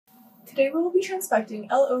Today we will be transfecting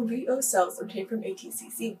LoVo cells obtained from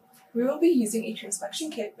ATCC. We will be using a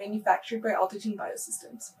transfection kit manufactured by Altogen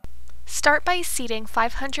Biosystems. Start by seeding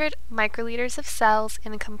 500 microliters of cells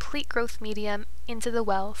in a complete growth medium into the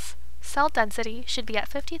wells. Cell density should be at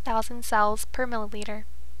 50,000 cells per milliliter.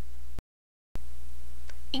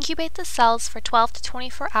 Incubate the cells for 12 to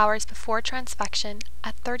 24 hours before transfection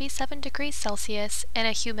at 37 degrees Celsius in a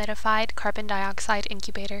humidified carbon dioxide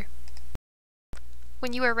incubator.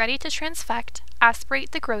 When you are ready to transfect, aspirate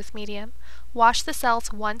the growth medium, wash the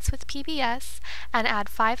cells once with PBS, and add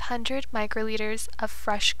 500 microliters of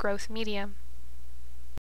fresh growth medium.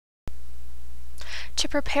 To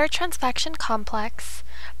prepare transfection complex,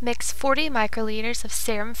 mix 40 microliters of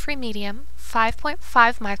serum-free medium, 5.5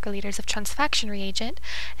 microliters of transfection reagent,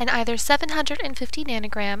 and either 750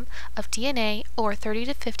 nanogram of DNA or 30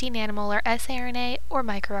 to 50 nanomolar siRNA or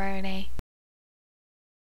microRNA.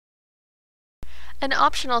 An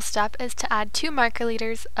optional step is to add 2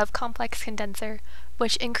 microliters of complex condenser,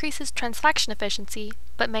 which increases transfection efficiency,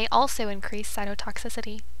 but may also increase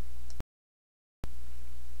cytotoxicity.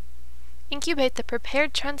 Incubate the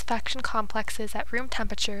prepared transfection complexes at room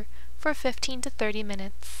temperature for 15 to 30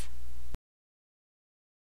 minutes.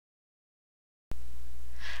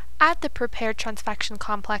 Add the prepared transfection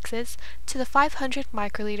complexes to the 500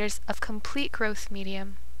 microliters of complete growth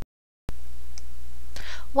medium.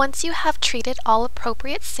 Once you have treated all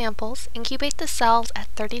appropriate samples, incubate the cells at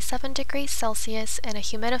 37 degrees Celsius in a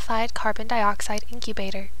humidified carbon dioxide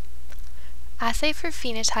incubator. Assay for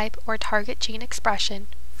phenotype or target gene expression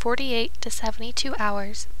 48 to 72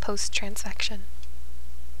 hours post-transfection.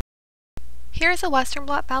 Here is a Western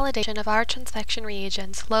blot validation of our transfection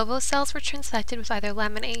reagents. LoVo cells were transfected with either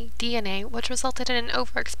lamin A DNA, which resulted in an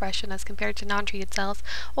overexpression as compared to non-treated cells,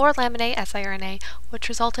 or lamin A siRNA, which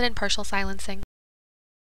resulted in partial silencing.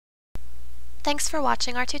 Thanks for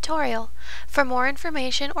watching our tutorial. For more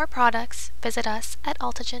information or products, visit us at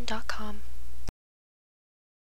altogen.com.